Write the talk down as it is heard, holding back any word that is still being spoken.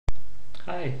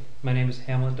Hi, my name is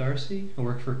Hamlet Darcy. I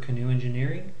work for Canoe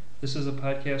Engineering. This is a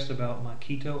podcast about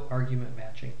Mockito argument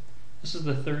matching. This is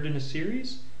the third in a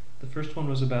series. The first one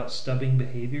was about stubbing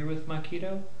behavior with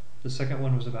Mockito. The second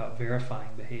one was about verifying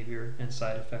behavior and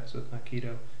side effects with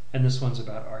Mockito. And this one's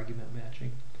about argument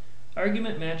matching.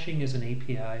 Argument matching is an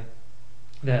API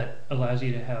that allows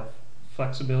you to have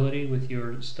flexibility with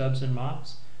your stubs and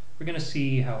mocks. We're going to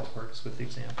see how it works with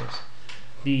examples.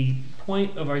 The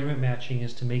point of argument matching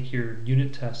is to make your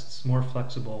unit tests more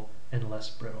flexible and less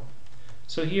brittle.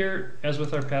 So here, as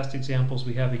with our past examples,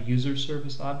 we have a user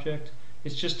service object.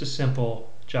 It's just a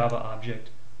simple Java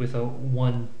object with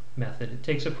one method. It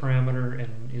takes a parameter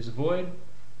and is a void,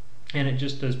 and it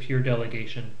just does pure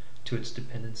delegation to its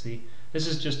dependency. This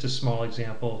is just a small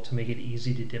example to make it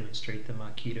easy to demonstrate the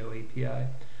Mockito API.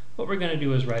 What we're going to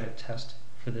do is write a test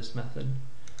for this method.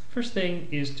 First thing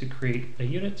is to create a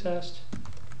unit test,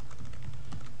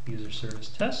 user service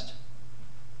test,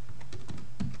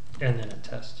 and then a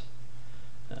test.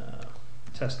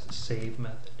 Test save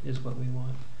method is what we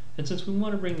want. And since we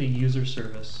want to bring the user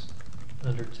service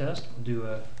under test, we'll do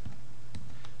a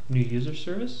new user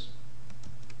service,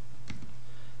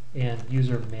 and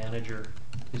user manager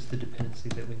is the dependency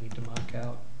that we need to mock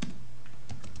out.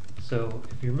 So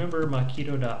if you remember,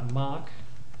 Mockito.mock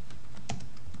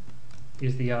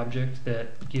is the object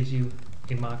that gives you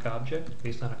a mock object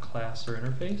based on a class or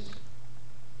interface.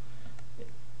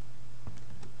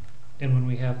 And when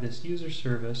we have this user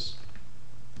service,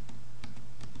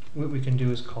 what we can do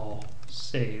is call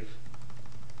save,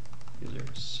 user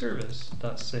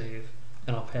service.save,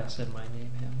 and I'll pass in my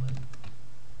name, Hamlet.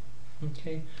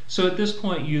 Okay, so at this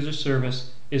point, user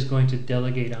service is going to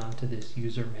delegate onto this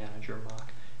user manager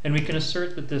mock. And we can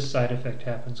assert that this side effect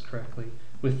happens correctly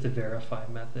with the verify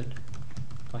method.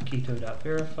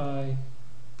 Mockito.verify,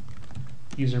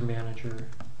 user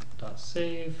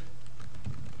manager.save,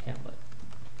 Hamlet.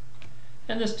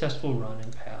 And this test will run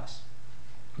and pass.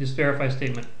 This verify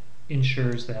statement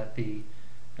ensures that the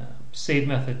save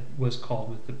method was called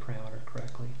with the parameter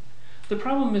correctly. The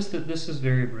problem is that this is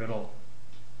very brittle.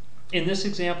 In this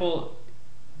example,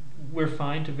 we're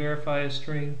fine to verify a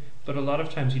string, but a lot of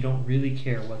times you don't really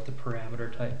care what the parameter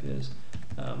type is.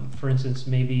 For instance,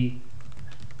 maybe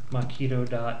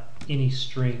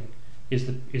Mockito.anyString is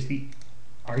the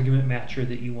argument matcher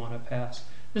that you want to pass.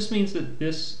 This means that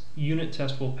this unit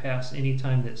test will pass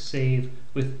anytime that save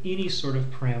with any sort of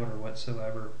parameter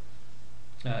whatsoever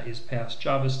is passed.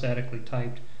 Java is statically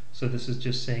typed, so this is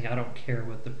just saying I don't care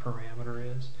what the parameter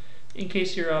is. In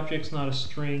case your object's not a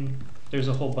string, there's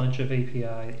a whole bunch of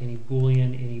API, any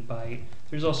boolean, any byte.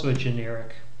 There's also a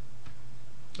generic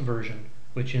version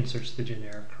which inserts the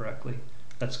generic correctly.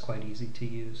 That's quite easy to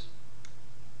use.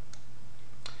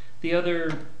 The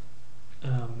other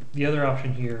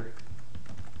option here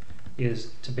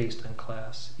is to based on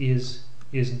class. Is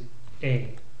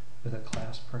A with a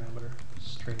class parameter,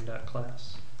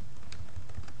 string.class.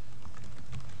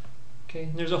 Okay,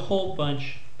 and there's a whole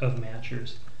bunch of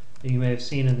matchers. You may have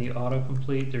seen in the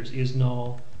autocomplete, there's is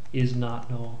null, is not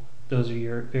null. Those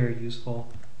are very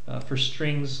useful. For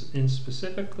strings in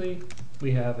specifically,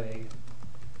 we have a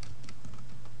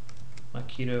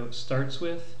Mockito starts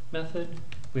with method.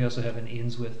 We also have an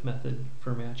ends with method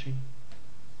for matching.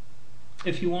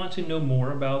 If you want to know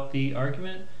more about the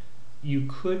argument, you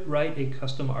could write a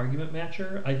custom argument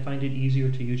matcher. I find it easier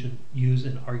to use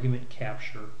an argument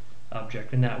capture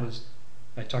object, and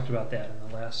I talked about that in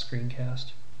the last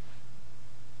screencast.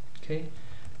 Okay.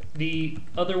 The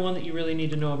other one that you really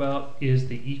need to know about is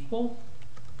the equal.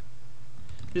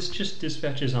 This just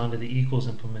dispatches onto the equals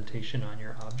implementation on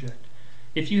your object.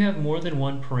 If you have more than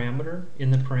one parameter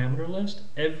in the parameter list,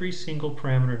 every single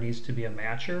parameter needs to be a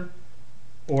matcher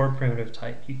or a primitive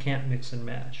type. You can't mix and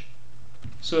match.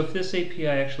 So if this API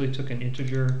actually took an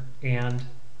integer and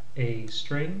a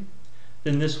string,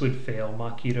 then this would fail.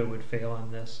 Mockito would fail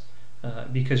on this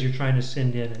because you're trying to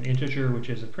send in an integer, which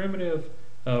is a primitive,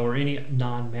 or any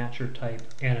non-matcher type,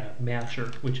 and a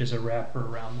matcher, which is a wrapper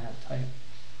around that type.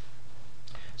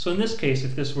 So in this case,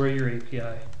 if this were your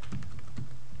API,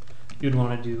 you'd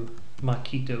want to do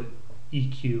Mockito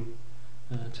EQ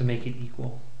to make it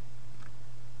equal.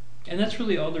 And that's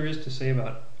really all there is to say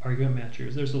about argument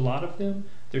matchers. There's a lot of them.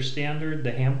 They're standard.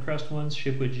 The Hamcrest ones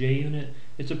ship with JUnit.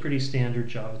 It's a pretty standard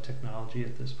Java technology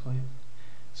at this point.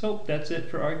 So that's it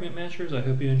for argument matchers. I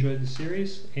hope you enjoyed the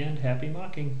series, and happy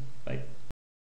mocking. Bye.